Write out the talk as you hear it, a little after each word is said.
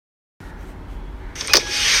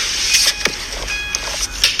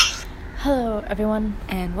everyone,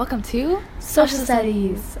 and welcome to Social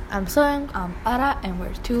Studies. I'm Soyoung. I'm Ara, and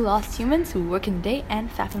we're two lost humans who work in the day and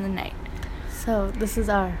faff in the night. So this is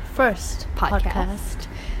our first podcast.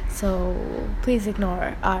 So please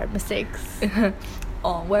ignore our mistakes.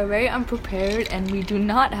 We're very unprepared, and we do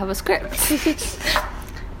not have a script.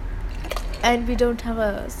 And we don't have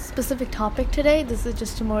a specific topic today. This is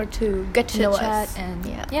just more to get to know us. And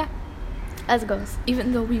yeah, as it goes.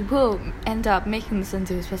 Even though we will end up making this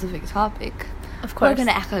into a specific topic, of course, we're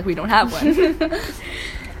gonna act like we don't have one. In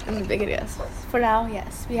the beginning, yes. For now,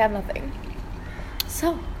 yes, we have nothing.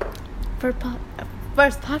 So, for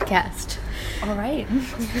first podcast. All right.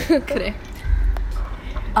 Today.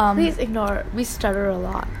 Please ignore. We stutter a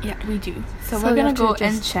lot. Yeah, we do. So we're gonna go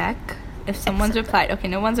and check if someone's replied. Okay,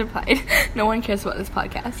 no one's replied. No one cares about this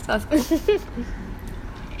podcast. That's cool.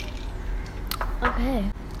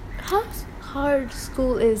 Okay. How hard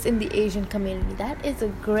school is in the Asian community? That is a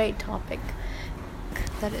great topic.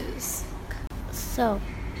 That is. So,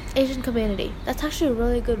 Asian community. That's actually a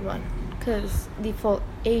really good one. Because the full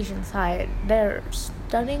Asian side, their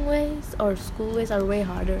studying ways or school ways are way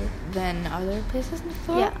harder than other places in the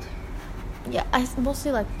world. Yeah, I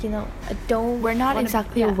mostly we're not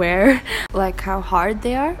exactly aware like how hard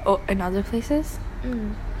they are in other places.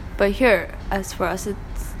 But here, as for us,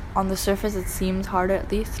 it's on the surface it seems harder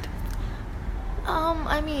at least.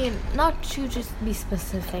 I mean, not to just be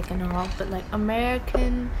specific and all, but like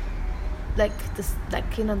American,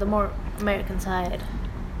 the more American side,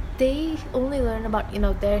 they only learn about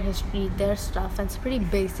their history, their stuff, and it's pretty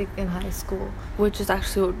basic in high school, which is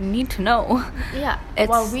actually what we need to know. Yeah,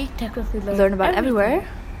 we technically learn about everywhere.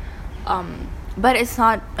 But it's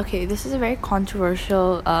not okay. This is a very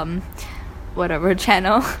controversial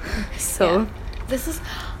channel. So this is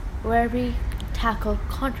where we tackle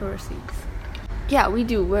controversies. Yeah, we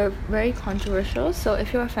do. We're very controversial. So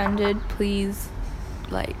if you're offended, please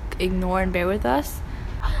ignore and bear with us.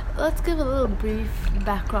 Let's give a little brief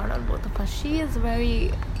background on both of us. She is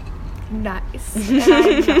very nice, and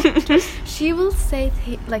I'm not. She will say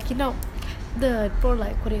what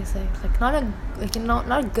do you say? Not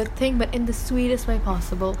a good thing, but in the sweetest way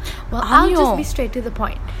possible. Well, I'll just be straight to the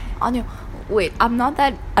point. Anyo, wait, I'm not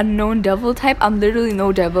that unknown devil type. I'm literally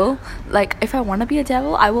no devil. If I want to be a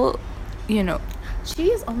devil, I will,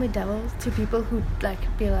 She is only devil to people who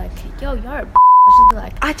be like, yo, you're a she'll be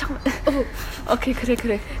like, I don't. Oh, okay,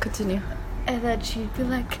 continue. And then she'd be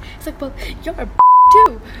like, it's like, well, you're a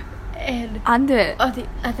too. And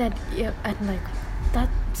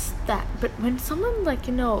that's that. But when someone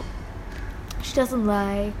she doesn't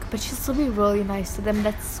but she'll still be really nice to them.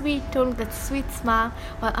 That sweet tone, that sweet smile.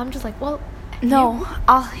 Well, I'm just like, well. No,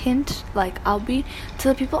 I'll hint, I'll be to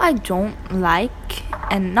the people I don't like,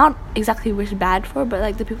 and not exactly wish bad for,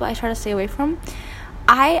 but the people I try to stay away from,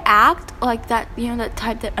 I act like that, that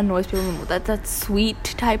type that annoys people the most, that sweet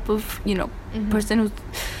type of, person who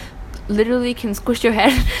literally can squish your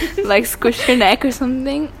head, squish your neck or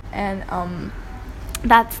something, and,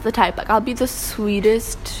 that's the type, I'll be the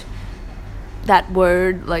sweetest, that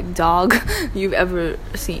word, dog, you've ever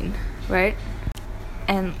seen, right?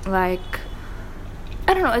 And,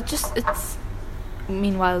 I don't know, it's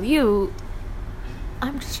meanwhile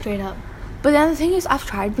I'm just straight up. But then the thing is, I've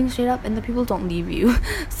tried being straight up and the people don't leave you,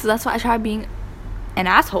 so that's why I try being an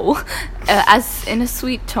asshole as in a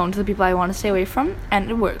sweet tone to the people I want to stay away from, and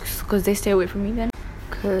it works because they stay away from me then,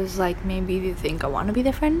 because maybe they think I want to be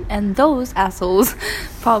their friend, and those assholes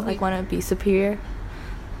probably want to be superior.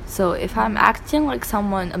 So if I'm acting like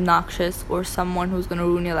someone obnoxious or someone who's going to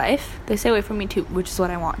ruin your life, they stay away from me too, which is what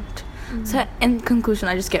I want. So in conclusion,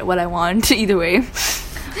 I just get what I want either way.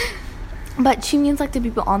 But she means the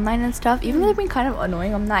people online and stuff, even though they've been kind of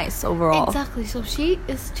annoying, I'm nice overall. Exactly. So she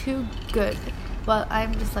is too good. Well,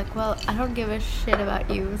 I'm just I don't give a shit about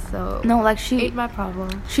you, so no, she ain't my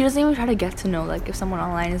problem. She doesn't even try to get to know if someone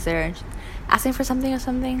online is there and asking for something or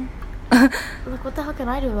something. What the hell can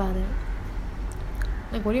I do about it?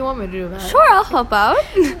 What do you want me to do about it? Sure, I'll help out.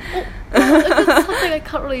 Well, if it's something I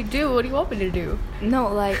can't really do, what do you want me to do?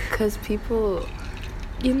 No, because people...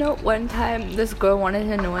 one time this girl wanted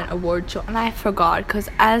to know an award show, and I forgot, because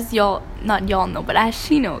as not y'all know, but as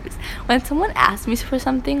she knows, when someone asks me for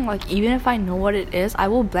something, even if I know what it is, I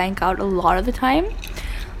will blank out a lot of the time.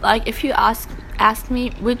 If you ask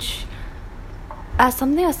me as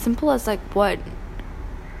something as simple as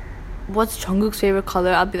what's Jungkook's favorite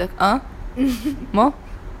color, I'll be like, 뭐?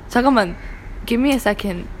 잠깐만, give me a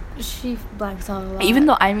second. She blanks out a lot. Even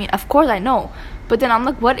though of course I know, but then I'm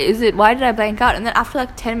what is it? Why did I blank out? And then after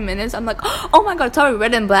 10 minutes, I'm oh my god, sorry,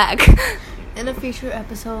 red and black. In a future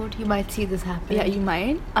episode, you might see this happen. Yeah, you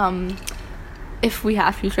might. if we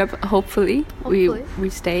have future hopefully. We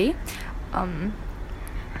stay.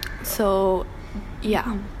 So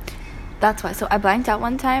yeah, that's why. So I blanked out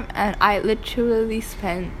one time, and I literally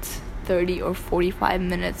spent 30 or 45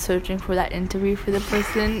 minutes searching for that interview for the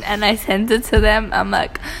person, and I sent it to them. I'm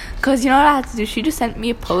like, because you know what I had to do? She just sent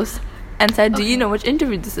me a post and said, do you know which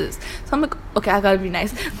interview this is? So I'm like, okay, I gotta be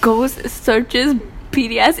nice. Goes, searches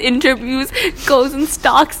PDS interviews, goes and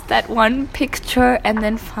stalks that one picture, and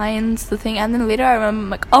then finds the thing. And then later I remember, I'm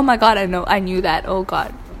like, oh my god, I knew that. Oh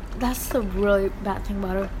god. That's the really bad thing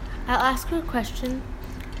about her. I'll ask her a question,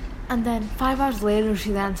 and then 5 hours later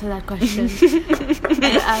she'll answer that question.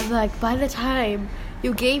 And I was like, by the time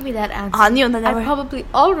you gave me that answer, I probably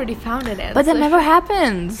already found an answer. But that never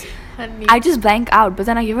happens. Honey. I just blank out, but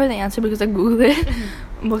then I give her the answer because I Google it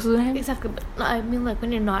most of the time. Exactly. But I mean, like,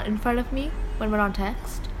 when you're not in front of me, when we're on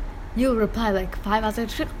text, you'll reply like 5 hours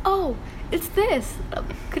later. Oh, it's this. Oh,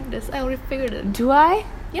 goodness, I already figured it. Do I?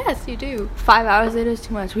 Yes, you do. 5 hours later is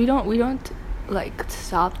too much. We don't like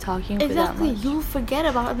stop talking for that much. You'll forget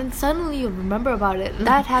about it, and then suddenly you'll remember about it.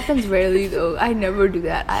 That happens rarely though. I never do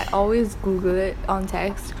that. I always Google it on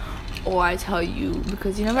text, or I tell you,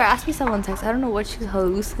 because you never ask me stuff on text. I don't know what she's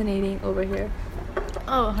hallucinating over here.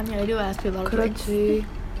 Oh, honey, I do ask you a lot of things.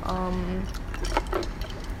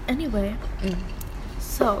 Anyway,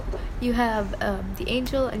 so you have the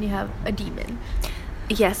angel and you have a demon.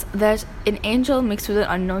 Yes, there's an angel mixed with an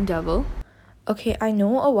unknown devil. Okay, I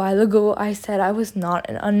know a while ago I said I was not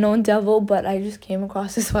an unknown devil, but I just came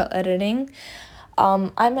across this while editing.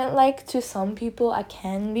 I meant, like, to some people I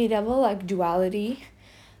can be devil, like duality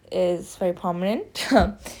is very prominent.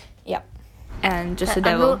 Yeah. And just a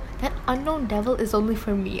devil. That unknown devil is only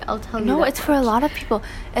for me, I'll tell you. No, it's for a lot of people.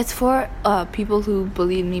 It's for people who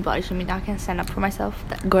believe me, body shaming. I can stand up for myself.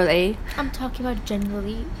 That girl A. I'm talking about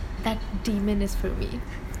generally. That demon is for me.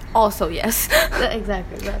 Also, yes.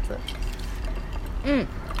 Exactly, that's it.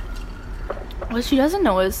 What she doesn't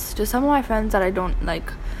know is just some of my friends that I don't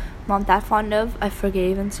like, not that fond of, I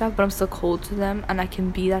forgave and stuff, but I'm still cold to them, and I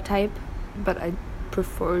can be that type, but I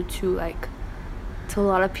prefer to, like, to a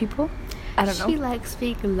lot of people. I don't know. She likes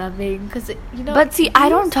being loving, because, you know. But see, I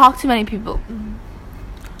don't talk to many people.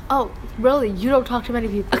 Oh, really? You don't talk to many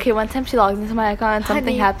people? Okay, one time she logged into my account and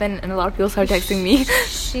something happened, and a lot of people started texting me.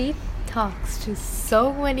 She talks to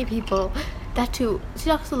so many people. That too. She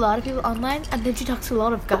talks to a lot of people online, and then she talks to a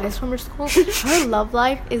lot of guys from her school. Her love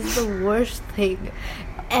life is the worst thing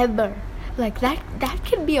ever. Like, that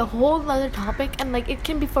can be a whole other topic, and, like, it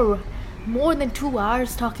can be for more than 2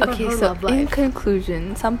 hours talking about her love life. In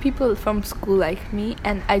conclusion, some people from school like me,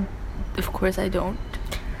 and of course I don't.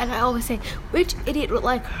 And I always say, which idiot would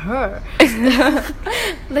like her?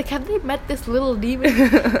 Like, have they met this little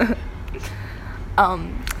demon?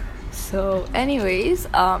 So anyways,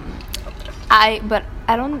 I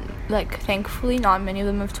don't, like, thankfully not many of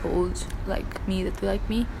them have told, like, me that they like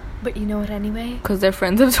me. But you know what, anyway? Because their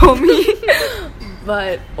friends have told me.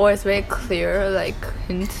 Or it's very clear, like,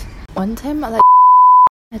 hint. One time, like,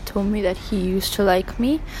 had told me that he used to like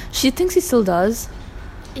me. She thinks he still does.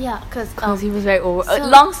 Yeah, because he was very over.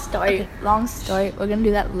 Long story. We're gonna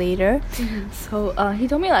do that later. So he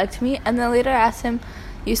told me he liked me, and then later I asked him,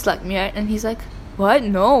 "You used to like me, right?" And he's like, "What?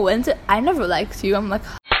 No, I never liked you." I'm like,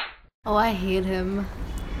 oh, I hate him.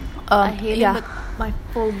 I hate him with my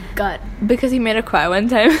full gut. Because he made her cry one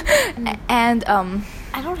time, and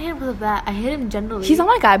I don't hate him because of that. I hate him generally. He's not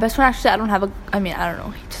my guy best friend. Actually, I don't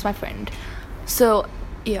know. He's just my friend. So.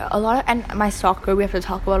 Yeah, and my stalker, we have to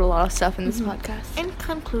talk about a lot of stuff in this podcast. In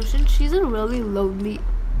conclusion, she's a really lonely,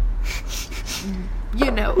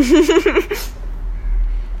 you know.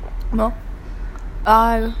 No.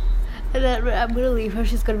 I'm gonna leave her,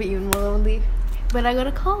 she's gonna be even more lonely. When I go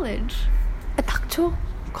to college. I talk to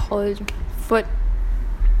college foot.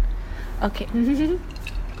 Okay.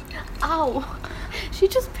 Ow. She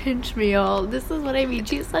just pinched me all. This is what I mean.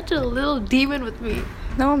 She's such a little demon with me.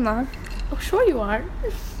 No, I'm not. Oh, sure you are.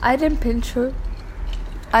 I didn't pinch her.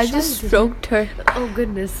 I just stroked her. Oh,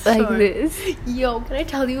 goodness. Like this. Yo, can I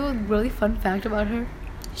tell you a really fun fact about her?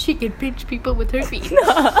 She can pinch people with her feet.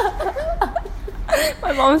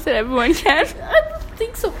 My mom said everyone can. I don't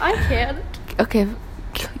think so. I can't. Okay.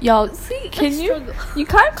 Y'all, can you... You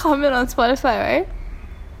can't comment on Spotify, right?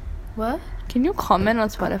 What? Can you comment on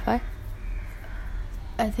Spotify?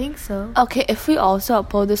 I think so. Okay, if we also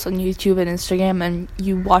upload this on YouTube and Instagram and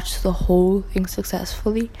you watch the whole thing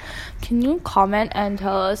successfully, can you comment and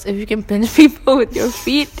tell us if you can pinch people with your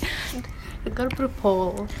feet? I gotta put a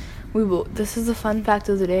poll. We will. This is the fun fact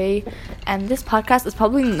of the day, and this podcast is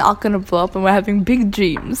probably not gonna blow up, and we're having big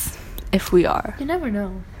dreams if we are. You never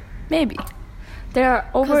know. Maybe. There are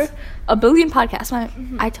over 'Cause- a billion podcasts.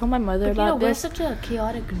 I tell my mother But you know, about we're this. such a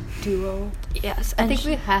chaotic duo. Yes, I and think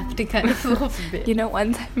we have to kind of love it. you know,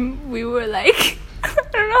 one time we were like, I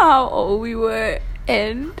don't know how old we were,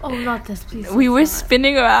 and Oh, not this, please. we were not.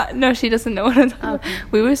 spinning around. No, she doesn't know what I'm talking Okay.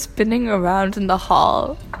 about. We were spinning around in the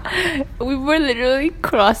hall. We were literally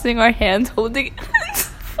crossing our hands, holding,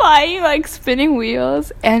 flying like spinning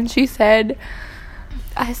wheels. And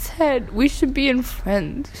I said, we should be in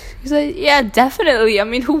Friends. She said, yeah, definitely. I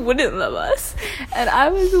mean, who wouldn't love us? And I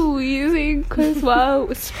was wheezing because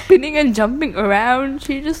while spinning and jumping around,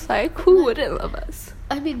 she just like, who wouldn't love us?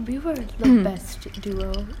 I mean, we were the best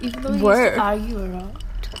duo. Even though we used Were. to argue a lot.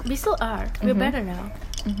 We still are. We're better now.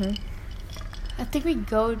 Mm-hmm. I think we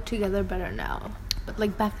go together better now. But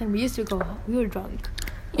like back then, we used to go, we were drunk.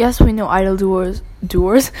 Yes, we know idol duos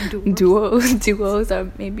Duos? duos are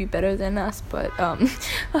maybe better than us, but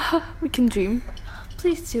we can dream.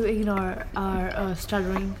 Please do ignore our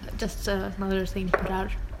stuttering. Just another thing to put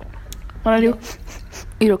out. What I do?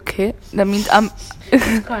 Eat okay? That means I'm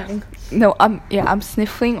Crying. no, I'm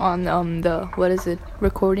sniffling on the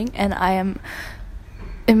recording, and I am.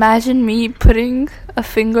 Imagine me putting a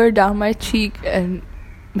finger down my cheek and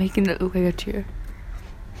making it look like a tear.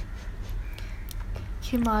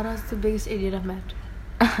 Kimara's the biggest idiot I've met.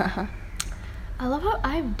 I love how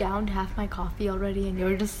I've downed half my coffee already and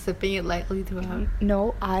you're just sipping it lightly throughout.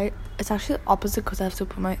 No, it's actually the opposite because I have to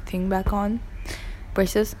put my thing back on,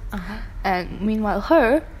 braces. And meanwhile,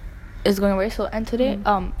 her is going away. So and today,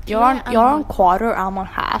 you're Yeah, on I'm not- quarter. I'm on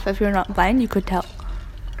half. If you're not blind, you could tell.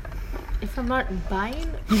 If I'm not buying,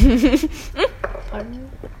 pardon?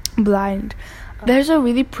 Blind. There's a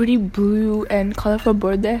really pretty blue and colorful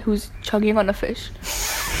bird there who's chugging on a fish.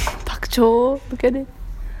 Takcho, look at it.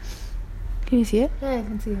 Can you see it? Yeah, I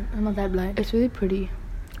can see it. I'm not that blind. It's really pretty.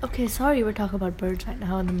 Okay, sorry, we're talking about birds right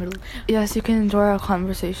now in the middle. Yes, you can enjoy our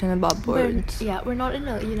conversation about birds. We're not in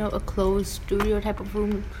a closed studio type of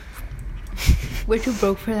room. We're too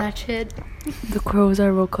broke for that shit. The crows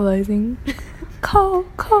are vocalizing. Call,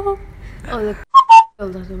 call. Oh, the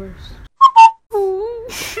girls are the worst.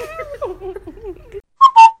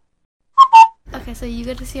 Okay, so you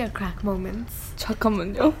get to see our crack moments.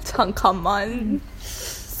 잠깐만요. 잠깐만.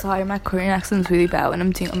 Sorry, my Korean accent's really bad when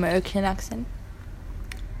I'm doing American accent.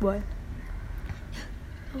 What?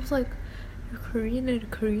 I was like, your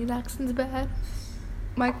Korean accent's bad.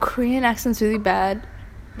 My Korean accent's really bad.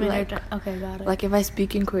 Okay, got it. Like if I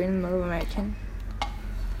speak in Korean, I'm more American.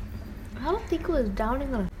 I don't think it was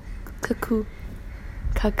downing on. Kaku.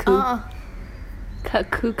 Kaku.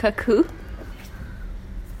 Kaku, kaku.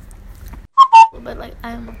 But like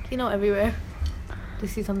I'm, everywhere to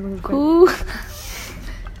see something good. Cool.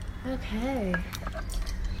 Okay.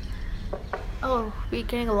 Oh, we're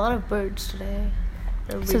getting a lot of birds today.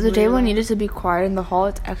 So the day when needed to be quiet in the hall,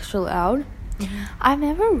 it's extra loud. I've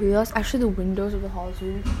never realized actually the windows of the hall is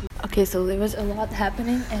really cool. Okay, so there was a lot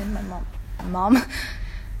happening, and my mom,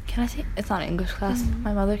 can I say it's not English class?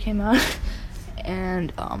 My mother came out,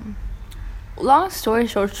 and long story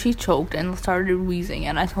short, she choked and started wheezing,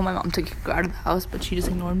 and I told my mom to kick her out of the house, but she just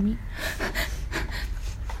ignored me.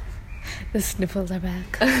 The sniffles are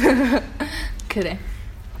back. Kidding.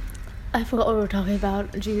 I forgot what we were talking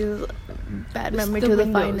about. Jesus, bad It's memory the to the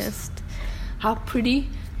windows. finest. How pretty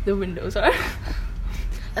the windows are.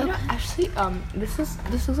 You know, actually, this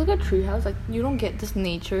looks like a tree house. Like you don't get this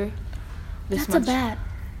nature. This That's much. a bat,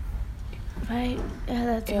 right? Yeah,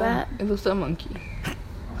 that's a bat. It looks like a monkey.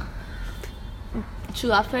 She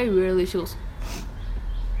laughs very weirdly. She goes.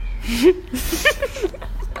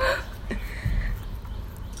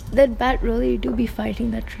 That bat really do be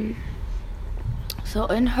fighting that tree. So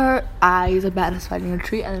in her eyes, a bat is fighting a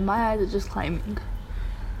tree, and in my eyes, it's just climbing.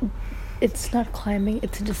 It's not climbing;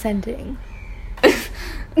 it's descending.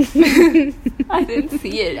 I didn't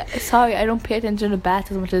see it. Sorry, I don't pay attention to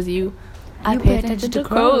bats as much as you. I pay attention to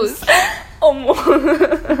crows. Oh,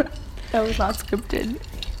 that was not scripted.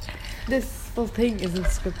 This whole thing isn't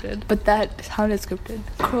scripted. But that sounded scripted.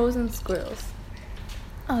 Crows and squirrels.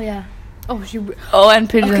 Oh yeah. Oh, she. Oh, and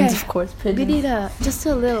pigeons, Okay. of course. Pigeons. We need just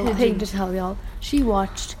a little thing to Pigeons. tell y'all. She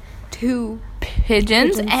watched two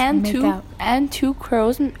pigeons and make two out. two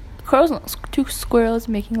two squirrels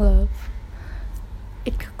making love.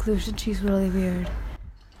 In conclusion, she's really weird.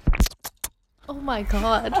 Oh my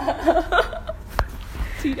god.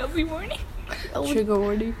 TW warning. Oh, Trigger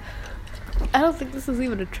warning. I don't think this is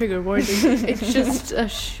even a trigger warning. It's just a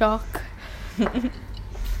shock.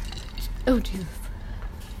 Oh Jesus.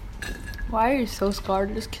 Why are you so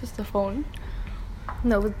scarred? Just kiss the phone.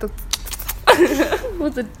 No, with the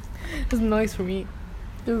what's the noise for me?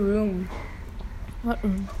 The room. What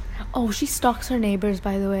room? Oh, she stalks her neighbors,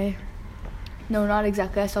 by the way. No, not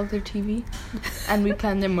exactly. I stalk their TV, and we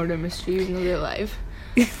plan their murder mystery even though they're alive.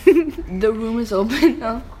 The room is open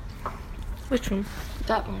now. Which room?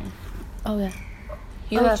 That one. Oh yeah.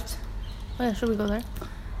 He Oh, left. Oh yeah, should we go there?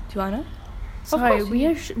 Do you wanna? Sorry,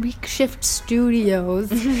 course. we shift studios.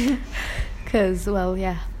 Cause well,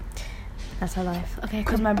 yeah, that's our life. Okay,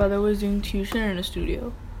 Because my brother was doing tuition in a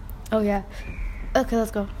studio. Oh yeah. Okay,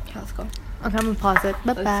 let's go. Yeah, let's go. Okay, I'm gonna pause it.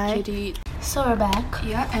 Bye Let's bye. kitty. So we're back.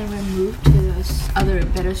 Yeah, and we moved to this other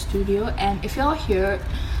better studio. And if y'all hear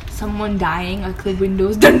someone dying, like the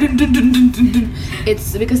windows, dun, dun, dun, dun, dun, dun, dun,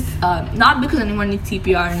 it's because not because anyone needs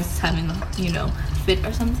CPR and is having a fit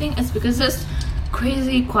or something. It's because this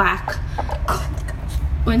crazy quack.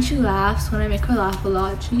 When she laughs, when I make her laugh a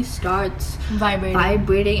lot, she starts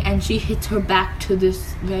vibrating and she hits her back to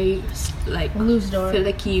this very like loose door,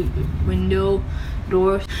 finicky window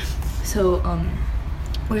door. So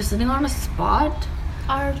we're sitting on a spot.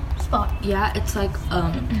 Our spot. Yeah, it's like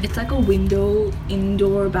a window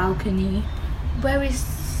indoor balcony Where we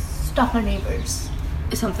stalk our neighbors.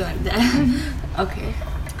 something like that. Okay,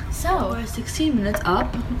 so we're 16 minutes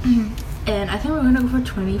up. And I think we're gonna go for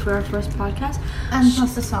 20 for our first podcast. And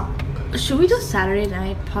plus the song. Should we do Saturday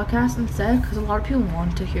night podcast instead? Because a lot of people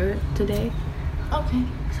want to hear it today. Okay.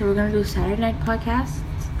 So we're gonna do Saturday night podcasts.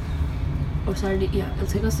 Or Saturday, yeah, it'll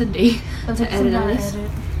take us a day Let's to take some edit time to this.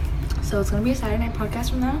 edit. So it's gonna be a Saturday night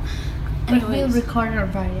podcast from now. But we'll Anyways, record it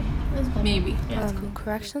on Friday. maybe. Yeah, that's cool.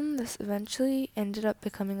 Correction, this eventually ended up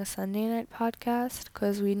becoming a Sunday night podcast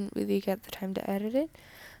because we didn't really get the time to edit it.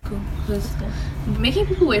 Cool. Because making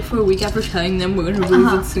people wait for a week after telling them we're gonna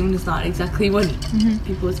release it soon is not exactly what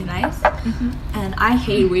people would say nice. And I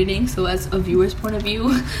hate waiting, so as a viewer's point of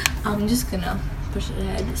view, I'm just gonna push it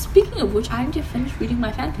ahead. Speaking of which, I just finished reading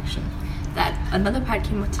my fanfiction. That another part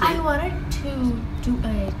came up today. I wanted to do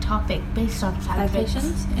a topic based on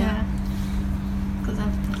Fanfictions? Yeah. Because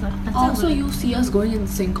that's Also, you'll see us going in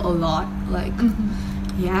sync a lot. Like,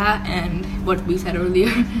 yeah, and what we said earlier,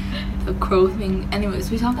 the crow thing. Anyways,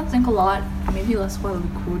 we talk in sync a lot. Maybe less while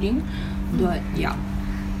recording, but yeah.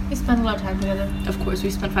 we spend a lot of time together. Of course, we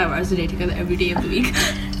spend 5 hours a day together every day of the week.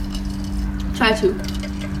 Try to.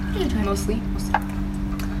 Mostly.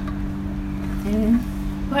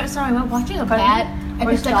 We're, sorry, we're watching a Pardon? bat. And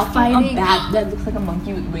We're it's like stalking fighting a bat that looks like a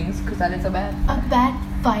monkey with wings, because that is a bat. a bat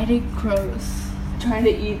fighting crows. Trying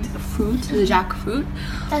to eat fruit, the jackfruit.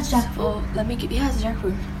 That's jackfruit. Oh, let me get. Yeah, it's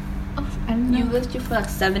jackfruit. Oh, I don't know. You lived here for like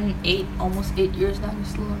 7, 8, almost 8 years now. You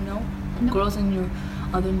still don't know? No. Girls in your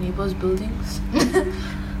other neighbors' buildings.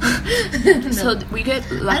 So we get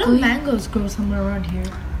I know luckily. mangoes grow somewhere around here.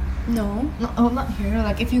 No. No, oh, not here.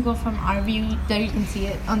 Like if you go from our view, there you can see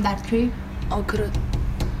it on that tree. Oh, good.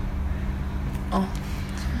 Oh.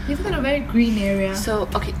 We live in a very green area. So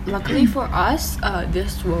okay, luckily for us,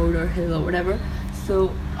 this road or hill or whatever.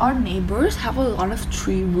 So our neighbors have a lot of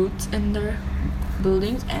tree roots in their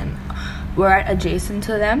buildings, and we're right adjacent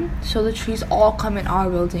to them. So the trees all come in our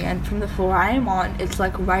building, and from the floor I am on, it's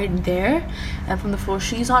like right there, and from the floor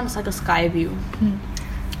she's on, it's like a sky view.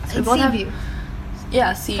 So we both have view.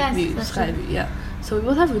 yeah, sea That's- view, that's sky true. view, yeah. So we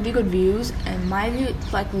both have really good views, and my view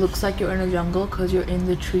like looks like you're in a jungle because you're in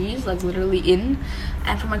the trees, like literally in.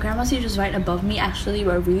 And from my grandma's view, just right above me. Actually,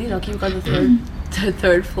 we're really lucky we got the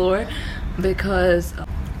third floor, because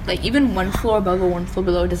like even one floor above or one floor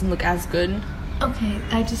below doesn't look as good. Okay,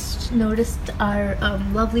 I just noticed our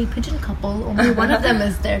lovely pigeon couple. Only one of them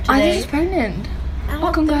is there I think today. she's pregnant. I don't Oh, think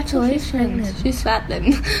she's congratulations! pregnant. She's fat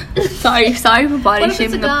then. sorry for body What if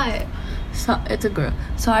it's a shaming. guy? It's a girl.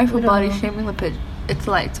 Sorry for We don't body know. shaming the pigeon. It's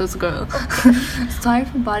light, so it's a girl. Sorry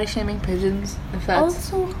for body shaming pigeons. If that's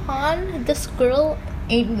Also, Han, this girl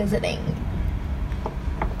ain't visiting.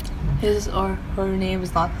 his or her name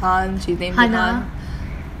is not Han. She's named Hana. Han I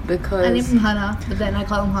named because him Hana, but then I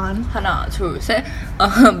call him Han. Hana true. Say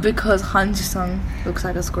because Han Ji-sung looks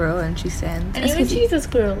like a squirrel and she stands. And even she's a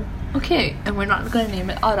squirrel. Okay, and we're not gonna name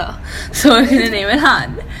it Ara, so we're gonna name it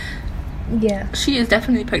Han. Yeah. She is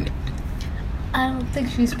definitely pregnant. I don't think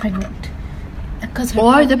she's pregnant. Cause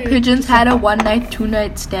Or the pigeons had a 1 night, 2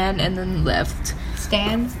 night stand and then left.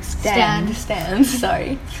 stand.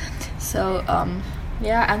 Sorry. So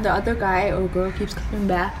yeah, and the other guy or girl keeps coming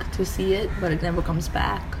back to see it, but it never comes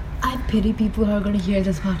back, I pity people who are gonna hear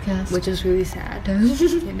this podcast. which is really sad.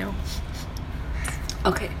 You know.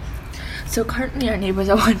 Okay. So currently our neighbors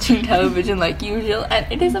are watching television like usual, and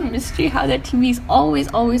it is a mystery how their TV is always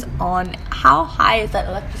on. How high is that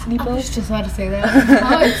electricity I bill? was just about to say that.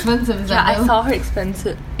 How expensive is Yeah, that? I saw her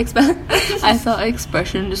I saw her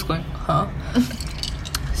expression just going, huh?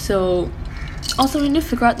 So, Also, we need to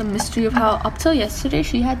figure out the mystery of how up till yesterday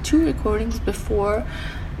she had 2 recordings before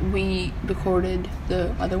we recorded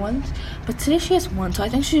the other ones, but today she has 1, so I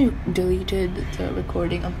think she deleted the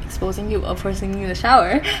recording of exposing you of her singing in the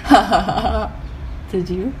shower. Did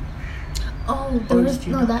you? Oh,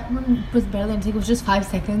 that one was barely anything. It was just 5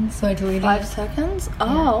 seconds, so I deleted 5 it. seconds?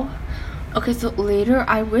 Oh. Okay, so later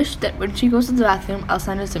I wish that when she goes to the bathroom, I'll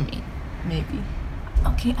send it to me. Maybe.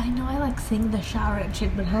 Okay, I know I like sing in the shower and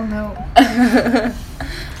shit, but hell no.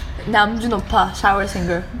 남준 오빠, shower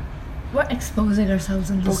singer. We're exposing ourselves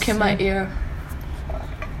in this. Look in my shit. ear.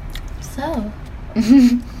 So,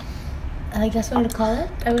 I guess we're gonna call it.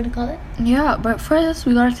 Are we gonna call it? Yeah, but first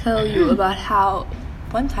we gotta tell you about how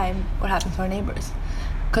one time what happened to our neighbors.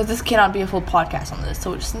 Because this cannot be a full podcast on this,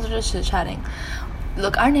 so since we're just chit-chatting.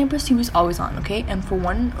 Look, our neighbor's TV was always on, okay? And for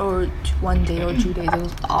one day or 2 days it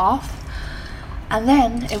was off. And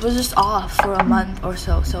then it was just off for a month or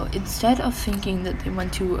so. So instead of thinking that they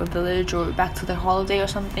went to a village or back to their holiday or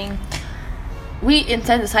something, we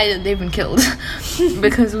instead decided they've been killed.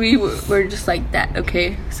 Because we're just like that,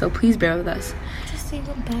 okay? So please bear with us. Just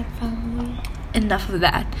single bad family. Enough of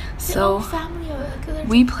that. So Family killer.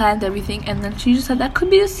 we planned everything, and then she just said that could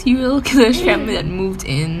be a serial killer's family that moved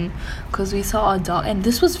in because we saw a dog, and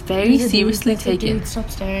this was very seriously taken. Dude, stop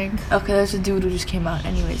staring. Okay, there's a dude who just came out.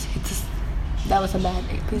 Anyways, it's just that was a bad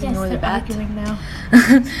day. Please ignore the they're bat. arguing now.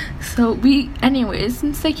 So anyways,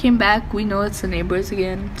 since they came back, we know it's the neighbors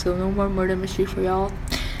again. So no more murder mystery for y'all.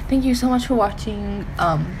 Thank you so much for watching.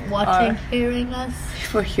 Hearing us.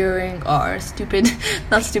 For hearing our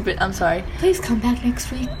I'm sorry. Please come back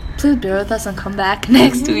next week. Please bear with us and come back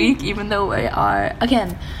next week, even though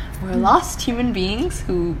we're lost human beings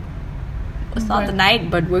who start the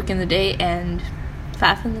night but work in the day and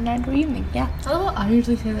fast in the night or evening. Yeah. Oh, I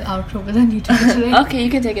usually say the outro, but then you took it today. Okay, you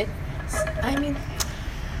can take it. I mean,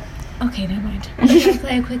 okay, never mind. I'm gonna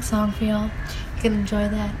play a quick song for y'all. You can enjoy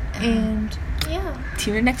that, and yeah.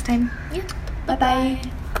 See you next time. Yeah. Bye bye.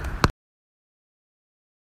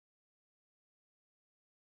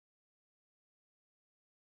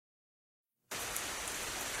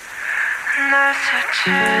 날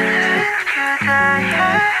스치는 그대의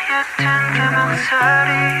옅은 그 목소리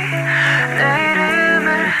내 이름을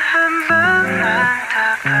한 번만 더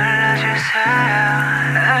불러주세요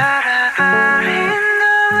알아버린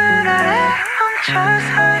너의 아래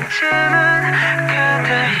멈춰서 있지만 그대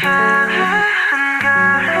향해 한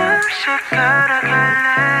걸음씩 걸어갈래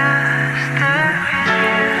Stay with you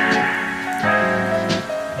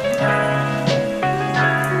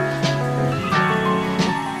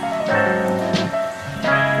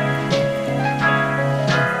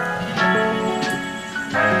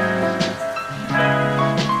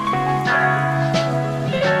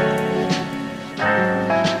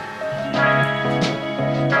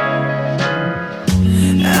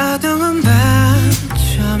어두운 밤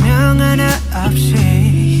조명 하나 없이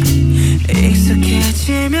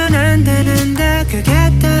익숙해지면 안 되는데 그게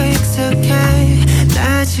더 익숙해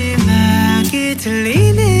마지막이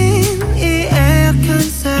들리는 이 에어컨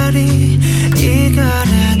소리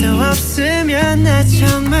이거라도 없으면 나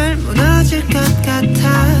정말 무너질 것 같아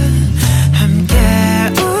함께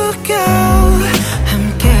웃고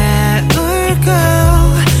함께 울고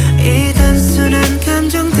이 단순한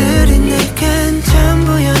감정들이 내겐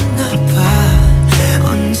전부였나 봐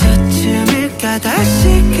언제쯤일까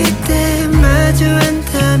다시 그때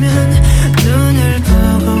마주한다면 눈을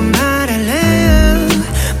보고 말할래요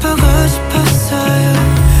보고 싶었어요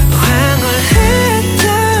황홀했던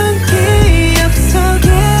기억 속에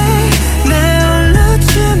나 홀로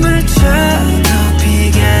춤을 춰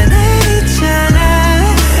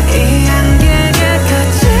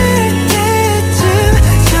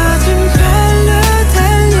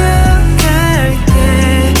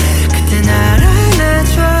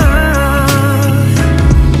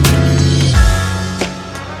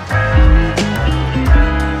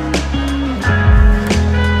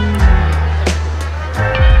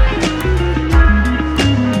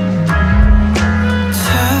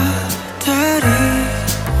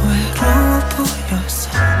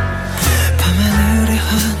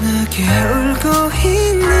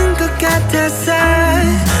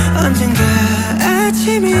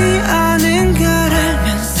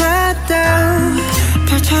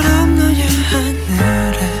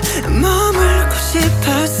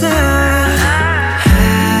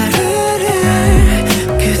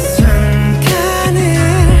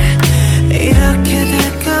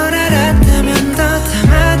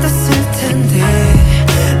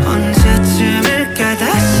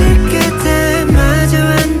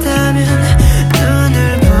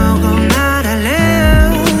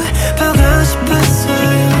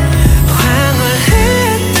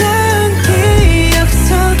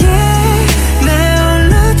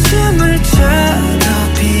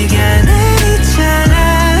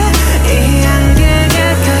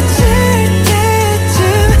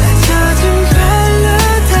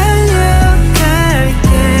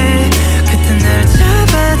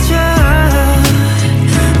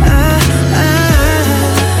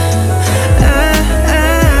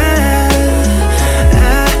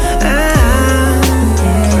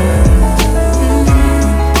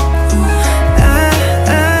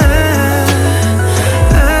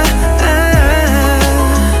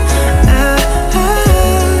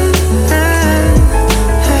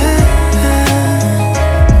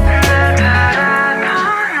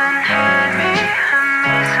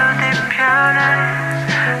뻔한